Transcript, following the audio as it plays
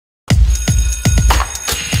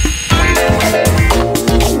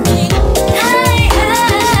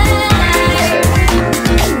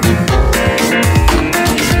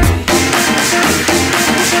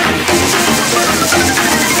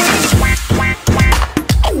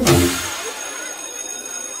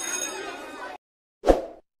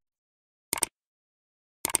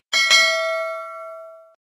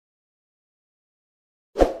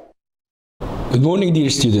Good morning, dear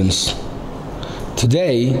students.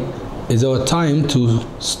 Today is our time to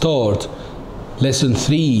start lesson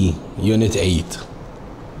 3, unit 8.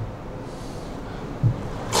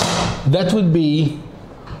 That would be,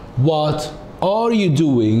 what are you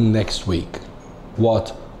doing next week?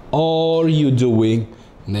 What are you doing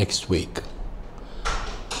next week?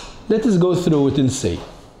 Let us go through it and see.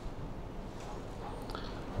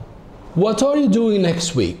 What are you doing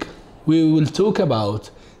next week? We will talk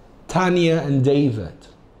about Tanya and David.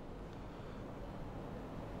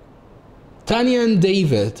 Tanya and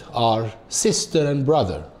David are sister and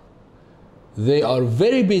brother. They are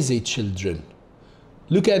very busy children.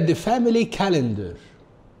 Look at the family calendar.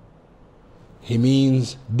 He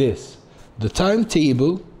means this: the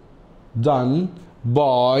timetable done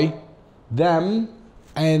by them,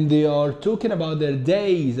 and they are talking about their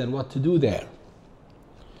days and what to do there.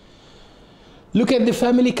 Look at the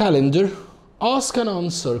family calendar. Ask and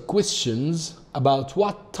answer questions about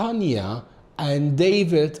what Tanya and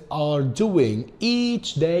David are doing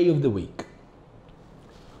each day of the week.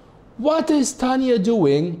 What is Tanya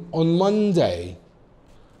doing on Monday?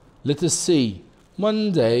 Let us see.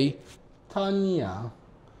 Monday, Tanya,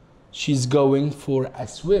 she's going for a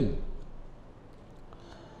swim.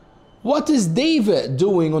 What is David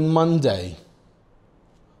doing on Monday?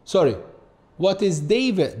 What is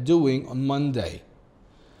David doing on Monday?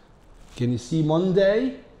 Can you see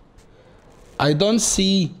Monday? I don't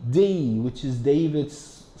see D, which is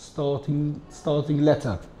David's starting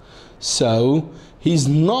letter. So he's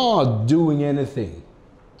not doing anything.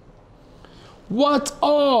 What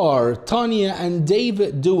are Tanya and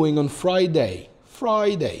David doing on Friday?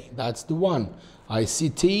 Friday, that's the one. I see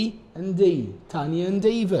T and D, Tanya and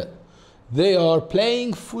David. They are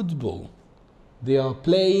playing football. They are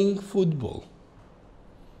playing football.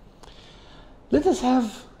 Let us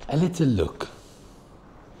have a little look.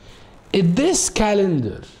 Is this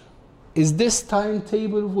calendar, is this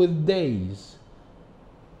timetable with days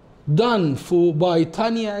done by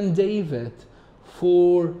Tanya and David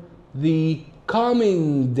for the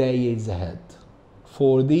coming days ahead?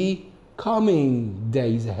 For the coming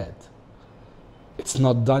days ahead. It's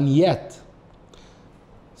not done yet.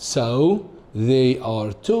 So they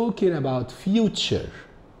are talking about future.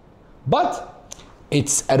 But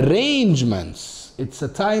it's arrangements. It's a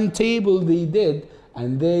timetable they did,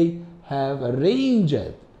 and they have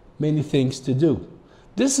arranged many things to do.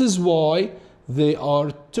 This is why they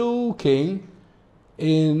are talking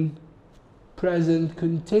in present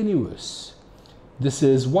continuous. This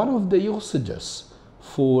is one of the usages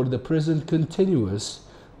for the present continuous,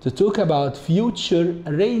 to talk about future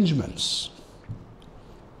arrangements.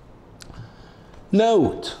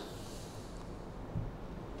 Note,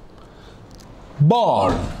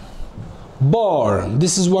 barn. Barn,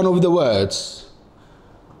 this is one of the words.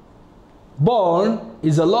 Barn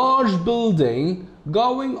is a large building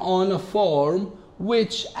going on a farm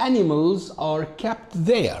which animals are kept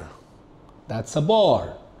there. That's a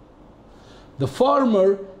barn. The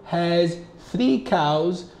farmer has 3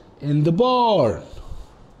 cows in the barn.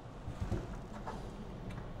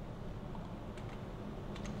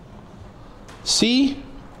 See,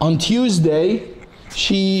 on Tuesday,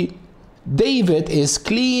 David is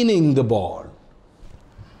cleaning the barn.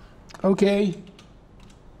 Okay.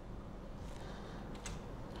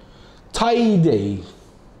 Tidy.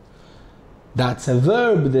 That's a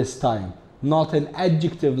verb this time, not an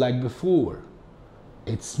adjective like before.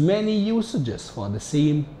 It's many usages for the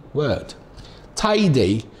same word.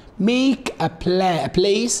 Tidy. Make a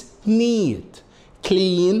place neat,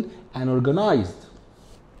 clean, and organized.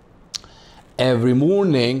 Every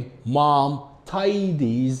morning, Mom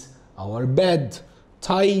tidies our bed.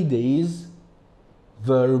 Tidies,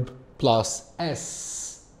 verb plus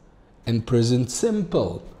S. In present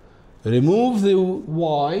simple. Remove the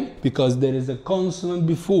Y because there is a consonant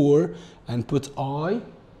before, and put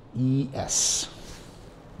I-E-S.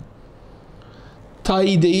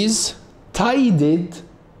 Tidies, tidied,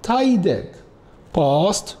 tidied.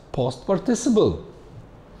 Past participle.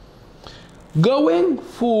 Going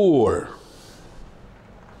for.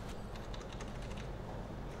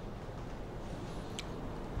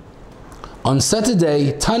 On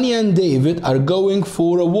Saturday, Tanya and David are going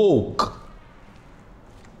for a walk.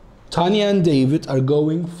 Tanya and David are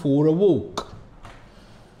going for a walk.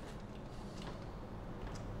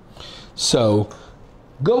 So,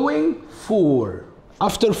 going for.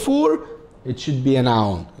 After for, it should be a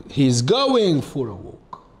noun. He's going for a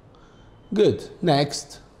walk. Good.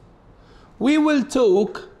 Next. We will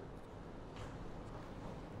talk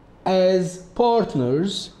as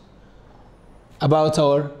partners about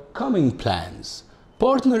our coming plans.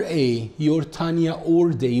 Partner A, your Tanya or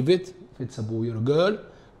David, if it's a boy or a girl.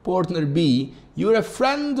 Partner B, you're a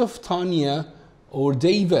friend of Tanya or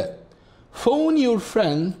David. Phone your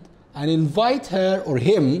friend and invite her or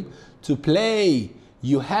him to play.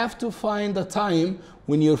 You have to find a time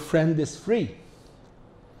when your friend is free.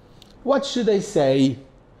 What should I say?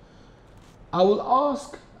 I will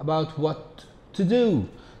ask about what to do.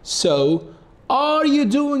 So, are you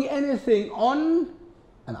doing anything on?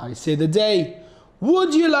 And I say the day.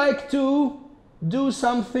 Would you like to do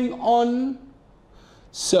something on?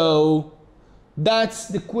 So, that's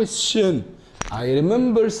the question. I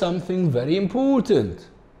remember something very important.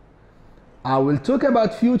 I will talk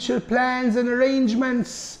about future plans and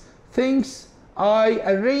arrangements, things I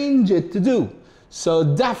arrange it to do. So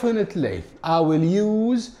definitely I will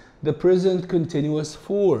use the present continuous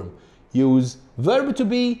form. Use verb to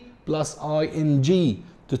be plus ing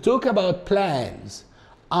to talk about plans.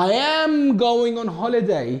 I am going on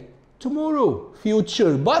holiday tomorrow,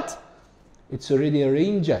 future, but it's already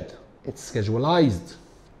arranged. It's schedulized.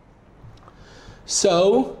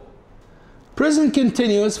 So, present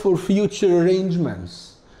continuous for future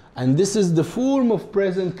arrangements. And this is the form of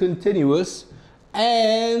present continuous,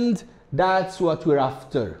 and that's what we're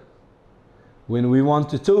after. When we want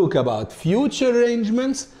to talk about future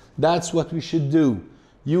arrangements, that's what we should do.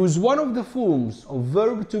 Use one of the forms of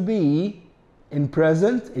verb to be in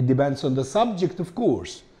present. It depends on the subject, of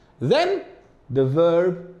course. Then the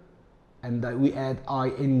verb, and we add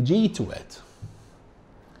ing to it.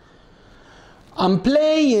 I'm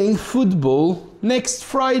playing football next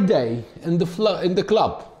Friday in the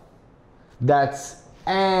club. That's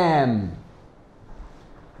am.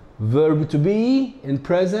 Verb to be in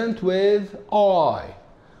present with I.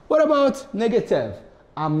 What about negative?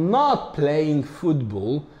 I'm not playing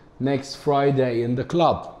football next Friday in the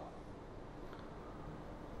club.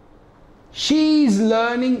 She's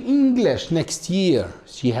learning English next year.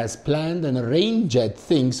 She has planned and arranged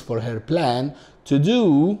things for her plan to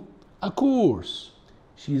do a course.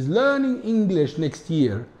 She's learning English next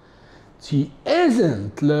year. She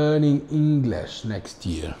isn't learning English next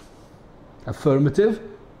year. Affirmative,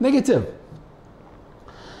 negative.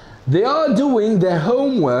 They are doing their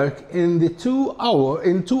homework in 2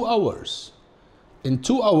 hours. In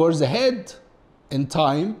 2 hours ahead in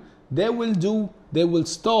time, they will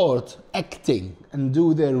start acting and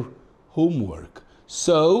do their homework.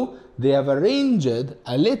 So they have arranged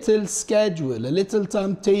a little schedule, a little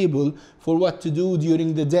timetable for what to do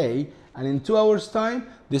during the day, and in 2 hours time,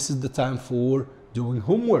 this is the time for doing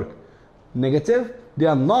homework. Negative, they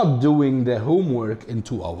are not doing their homework in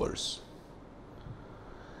 2 hours.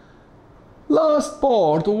 Last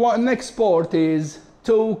part, next part is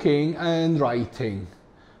talking and writing.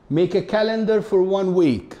 Make a calendar for 1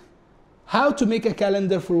 week. How to make a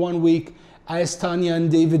calendar for 1 week? As Tanya and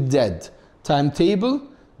David did. Timetable,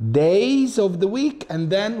 days of the week, and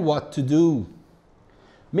then what to do.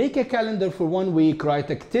 Make a calendar for 1 week, write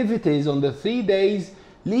activities on the 3 days,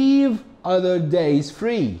 leave other days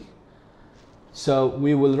free. So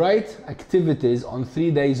we will write activities on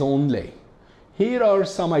 3 days only. Here are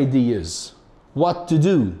some ideas. What to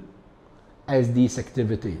do as these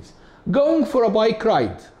activities. Going for a bike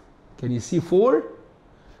ride. Can you see 4?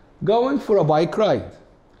 Going for a bike ride.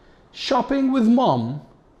 Shopping with mom.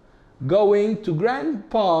 Going to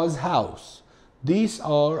grandpa's house. These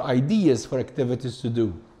are ideas for activities to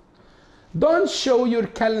do. Don't show your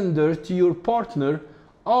calendar to your partner.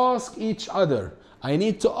 Ask each other. I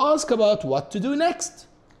need to ask about what to do next.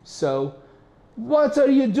 So, what are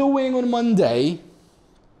you doing on Monday?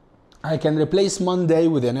 I can replace Monday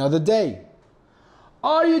with any other day.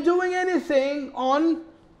 Are you doing anything on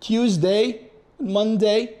Tuesday,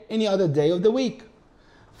 Monday, any other day of the week?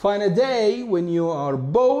 Find a day when you are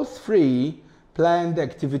both free, plan the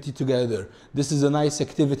activity together. This is a nice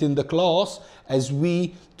activity in the class as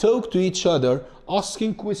we talk to each other,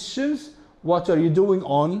 asking questions. What are you doing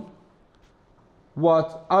on?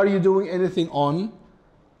 What are you doing anything on?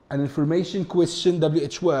 An information question,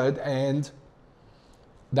 WH word, and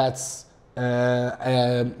that's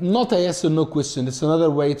not a yes or no question. It's another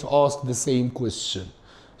way to ask the same question.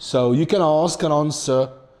 So you can ask and answer,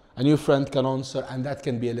 and your friend can answer, and that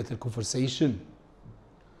can be a little conversation.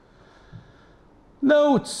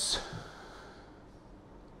 Notes.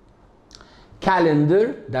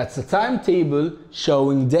 Calendar, that's a timetable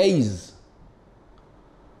showing days.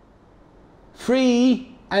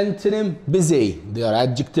 Free, antonym, busy. They are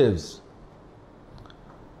adjectives.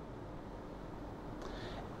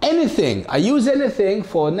 Anything. I use anything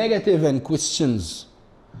for negative and questions.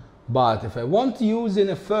 But if I want to use an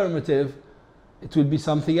affirmative, it will be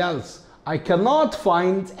something else. I cannot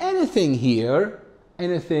find anything here.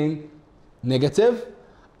 Anything negative.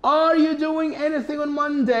 Are you doing anything on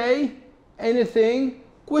Monday? Anything?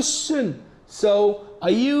 Question. So I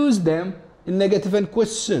use them in negative and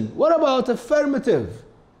question. What about affirmative?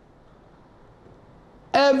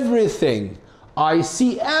 Everything. I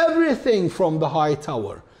see everything from the high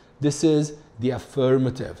tower. This is the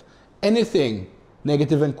affirmative. Anything,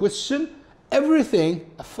 negative and question. Everything,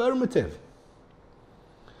 affirmative.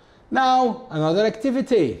 Now, another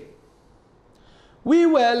activity. We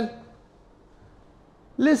will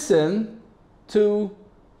listen to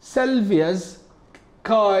Sylvia's,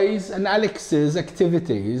 Kai's, and Alex's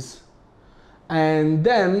activities, and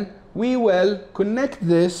then we will connect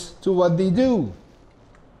this to what they do.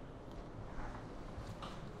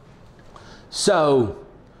 So,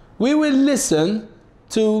 we will listen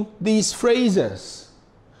to these phrases,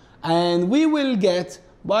 and we will get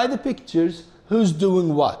by the pictures who's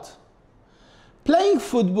doing what. Playing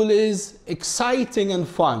football is exciting and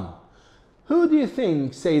fun. Who do you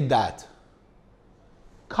think said that?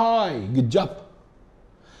 Kai, good job.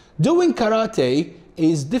 Doing karate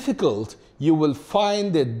is difficult. You will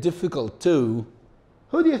find it difficult too.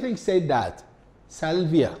 Who do you think said that?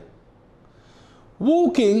 Sylvia.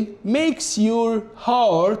 Walking makes your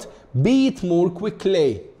heart beat more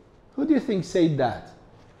quickly. Who do you think said that?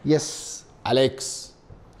 Yes, Alex.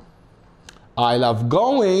 I love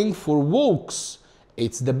going for walks.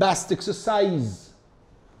 It's the best exercise.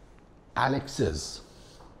 Alex's.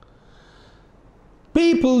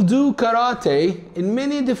 People do karate in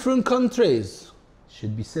many different countries.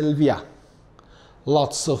 Should be Sylvia.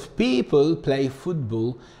 Lots of people play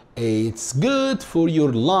football. It's good for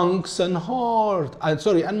your lungs and heart.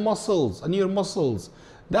 And muscles, and your muscles.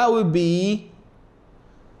 That would be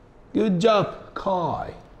good job,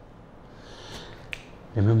 Kai.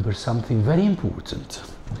 Remember something very important.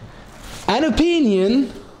 An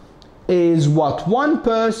opinion is what one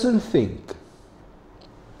person thinks.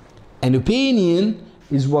 An opinion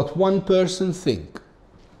is what one person thinks.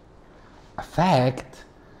 A fact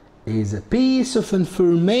is a piece of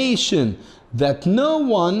information that no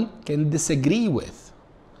one can disagree with.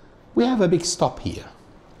 We have a big stop here.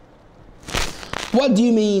 What do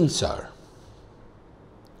you mean, sir?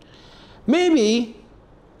 Maybe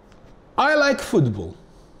I like football.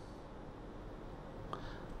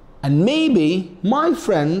 And maybe my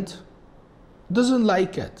friend doesn't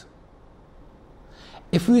like it.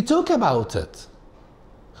 If we talk about it,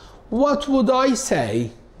 what would I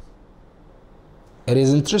say? It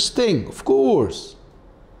is interesting, of course.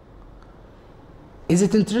 Is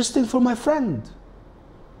it interesting for my friend?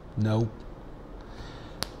 No.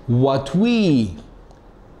 What we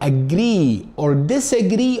agree or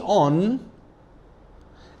disagree on,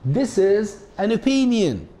 this is an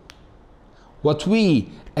opinion. What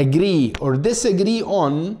we agree or disagree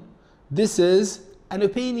on, this is an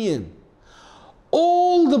opinion.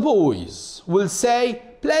 All the boys will say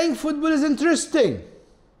playing football is interesting.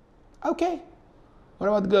 Okay. What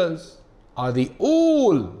about girls? Are they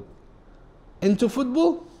all into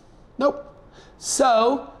football? Nope.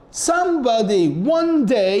 So somebody one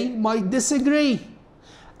day might disagree.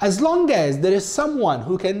 As long as there is someone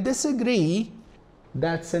who can disagree,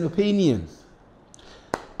 that's an opinion.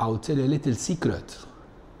 I'll tell you a little secret.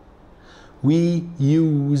 We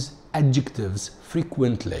use adjectives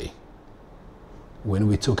frequently when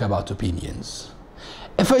we talk about opinions.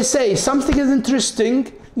 If I say something is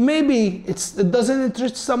interesting, maybe it doesn't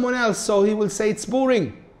interest someone else, so he will say it's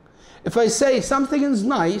boring. If I say something is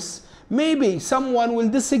nice, maybe someone will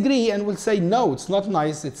disagree and will say no, it's not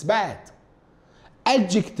nice, it's bad.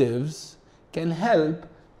 Adjectives can help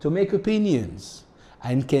to make opinions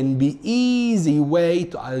and can be easy way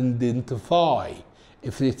to identify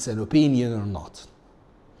if it's an opinion or not.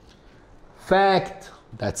 Fact,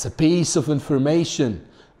 that's a piece of information.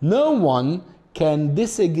 No one can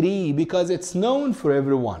disagree because it's known for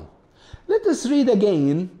everyone. Let us read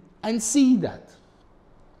again and see that.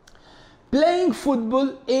 Playing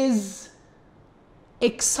football is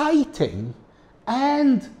exciting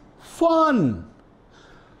and fun.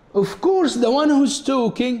 Of course, the one who's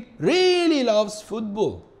talking really loves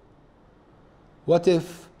football. What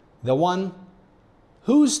if the one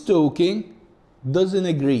who's talking doesn't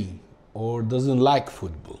agree or doesn't like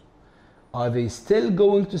football? Are they still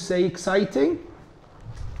going to say exciting?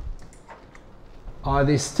 Are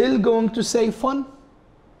they still going to say fun?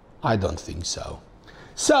 I don't think so.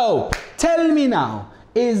 So, tell me now,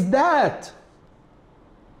 is that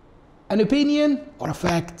an opinion or a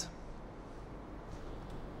fact?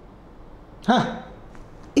 Huh,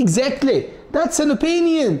 exactly, that's an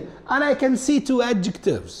opinion, and I can see two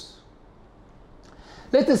adjectives.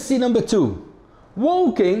 Let us see number 2.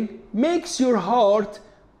 Walking makes your heart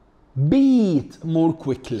beat more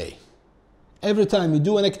quickly. Every time you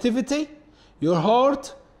do an activity, your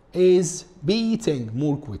heart is beating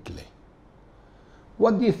more quickly.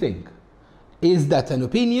 What do you think? Is that an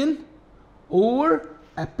opinion or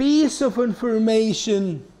a piece of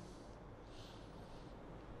information?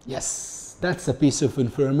 Yes, that's a piece of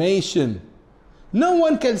information. No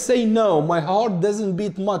one can say, no, my heart doesn't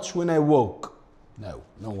beat much when I walk. No,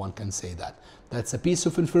 no one can say that. That's a piece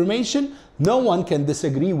of information no one can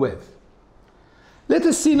disagree with. Let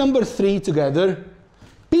us see number 3 together.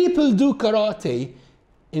 People do karate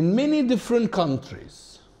in many different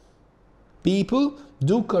countries. People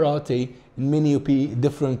do karate in many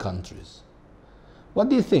different countries. What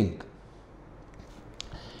do you think?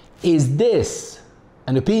 Is this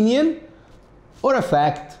an opinion or a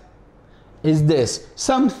fact? Is this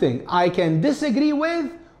something I can disagree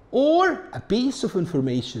with or a piece of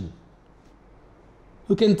information?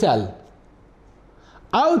 Who can tell?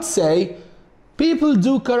 I would say people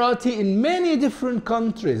do karate in many different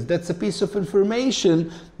countries. That's a piece of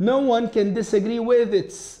information no one can disagree with.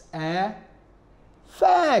 It's a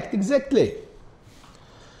fact, exactly.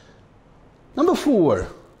 Number 4,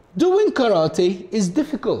 doing karate is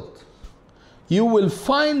difficult. You will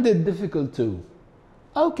find it difficult too.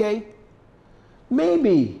 Okay,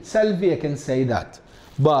 maybe Sylvia can say that.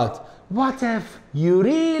 But what if you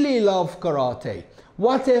really love karate?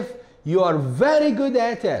 What if you are very good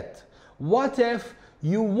at it? What if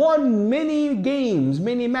you won many games,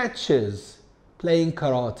 many matches playing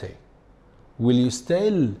karate? Will you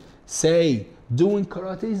still say doing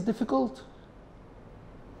karate is difficult?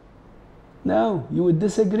 No, you would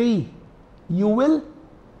disagree. You will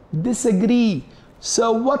disagree.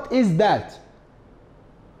 So what is that?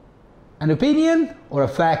 An opinion or a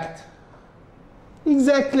fact?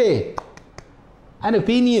 Exactly, an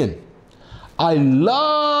opinion. I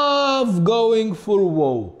love going for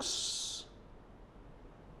walks.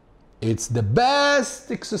 It's the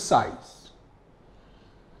best exercise.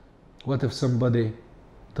 What if somebody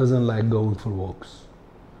doesn't like going for walks?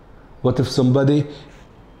 What if somebody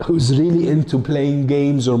who's really into playing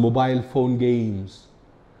games or mobile phone games,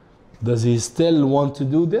 does he still want to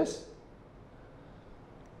do this?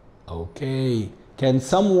 Okay. Can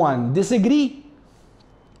someone disagree?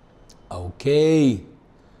 Okay.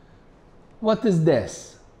 What is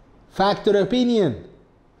this? Fact or opinion?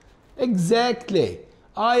 Exactly.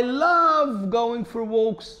 I love going for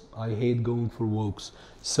walks. I hate going for walks.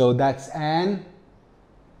 So that's an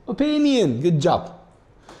opinion. Good job.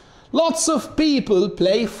 Lots of people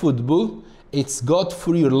play football. It's good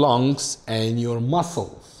for your lungs and your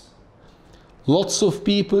muscles. Lots of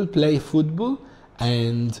people play football,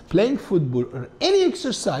 and playing football or any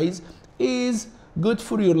exercise is good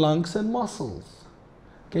for your lungs and muscles.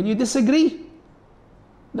 Can you disagree?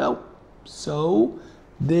 No. So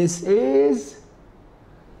this is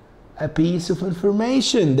a piece of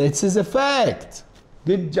information. This is a fact.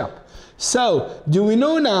 Good job. So do we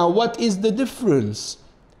know now what is the difference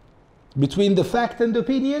between the fact and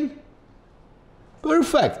opinion?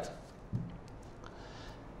 Perfect.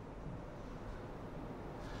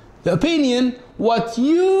 The opinion, what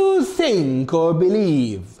you think or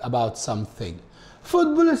believe about something.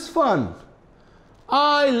 Football is fun.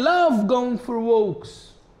 I love going for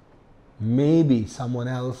walks. Maybe someone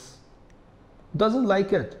else doesn't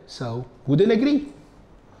like it, so wouldn't agree.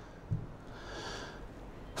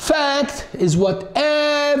 Fact is what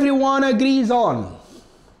everyone agrees on.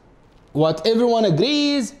 What everyone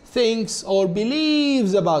agrees, thinks, or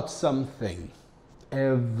believes about something.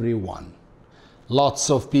 Everyone. Lots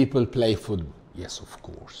of people play football. Yes, of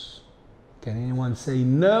course. Can anyone say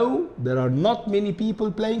no? There are not many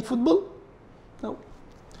people playing football? No.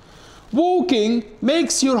 Walking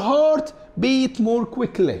makes your heart beat more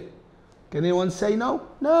quickly. Can anyone say no?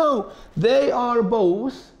 No. They are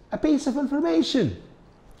both a piece of information.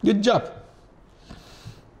 Good job.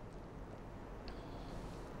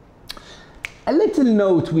 A little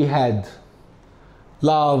note we had.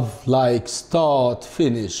 Love, like, start,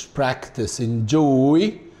 finish, practice,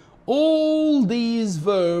 enjoy. All these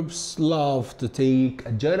verbs love to take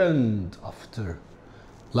a gerund after.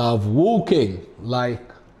 Love walking,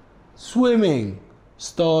 like swimming,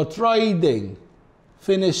 start riding,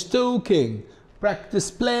 finish talking, practice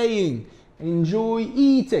playing, enjoy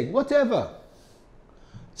eating, whatever.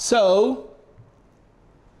 So,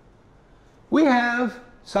 we have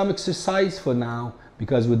some exercise for now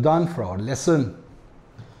because we're done for our lesson.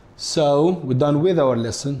 So, we're done with our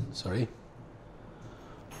lesson, sorry.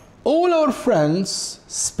 All our friends'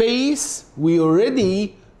 space, we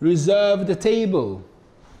already reserved the table.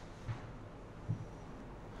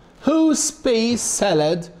 Whose space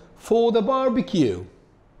salad for the barbecue?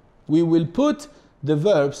 we will put the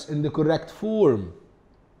verbs in the correct form.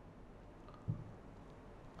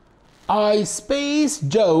 I space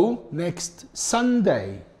Joe next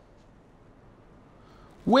Sunday.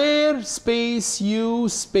 Where space you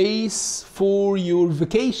space for your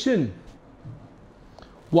vacation?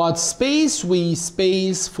 What space we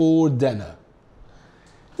space for dinner?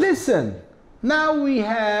 Listen, now we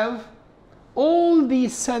have all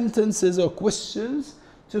these sentences or questions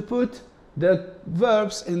to put the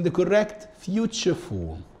verbs in the correct future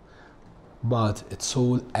form. But it's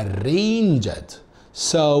all arranged.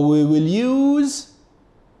 So we will use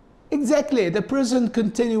exactly the present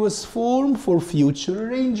continuous form for future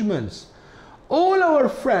arrangements. All our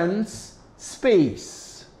friends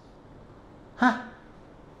space. Huh?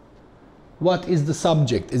 What is the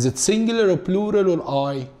subject? Is it singular or plural or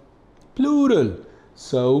I? Plural.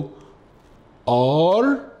 So,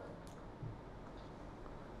 are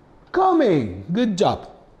coming. Good job.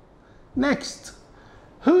 Next.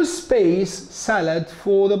 Who space salad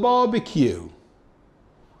for the barbecue?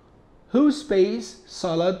 Who space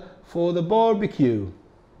salad for the barbecue?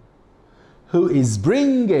 Who is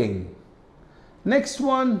bringing? Next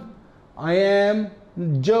one. I am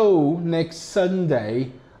Joe next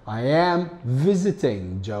Sunday. I am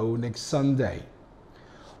visiting Joe next Sunday.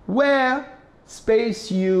 Where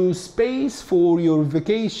space you space for your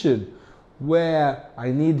vacation? Where I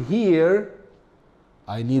need here,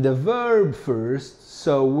 I need a verb first.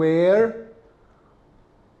 So where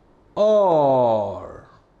are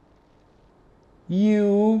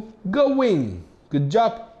you going? Good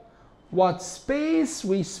job. What space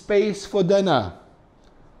we space for dinner?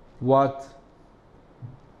 What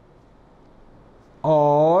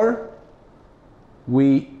are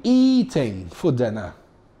we eating for dinner?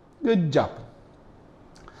 Good job.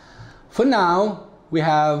 For now, we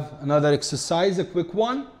have another exercise, a quick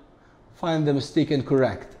one. Find the mistake and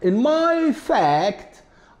correct. In my fact,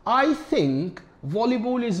 I think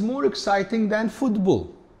volleyball is more exciting than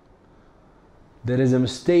football. There is a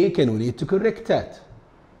mistake and we need to correct that.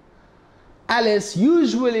 Alice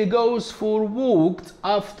usually goes for walks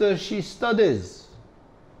after she studies.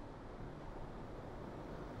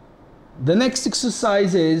 The next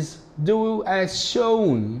exercise is do as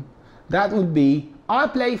shown. That would be I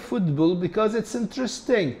play football because it's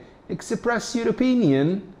interesting. Express your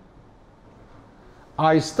opinion.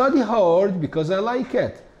 I study hard because I like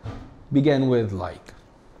it. Begin with like.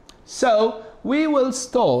 So we will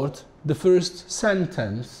start the first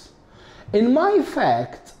sentence. In my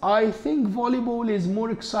fact, I think volleyball is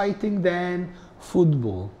more exciting than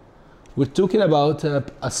football. We're talking about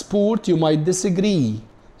a sport you might disagree.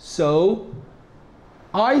 So,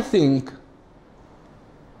 I think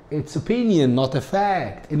it's opinion, not a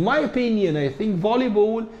fact. In my opinion, I think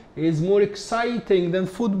volleyball is more exciting than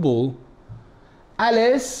football.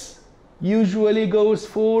 Alice usually goes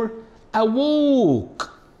for a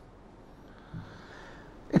walk.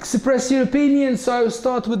 Express your opinion, so I will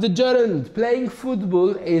start with the gerund. Playing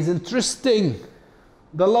football is interesting.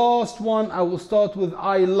 The last one, I will start with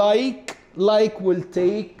I like. Like will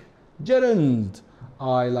take gerund.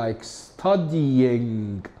 I like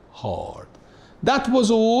studying hard. That was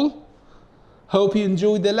all. Hope you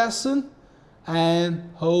enjoyed the lesson and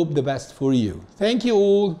hope the best for you. Thank you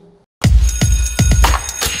all.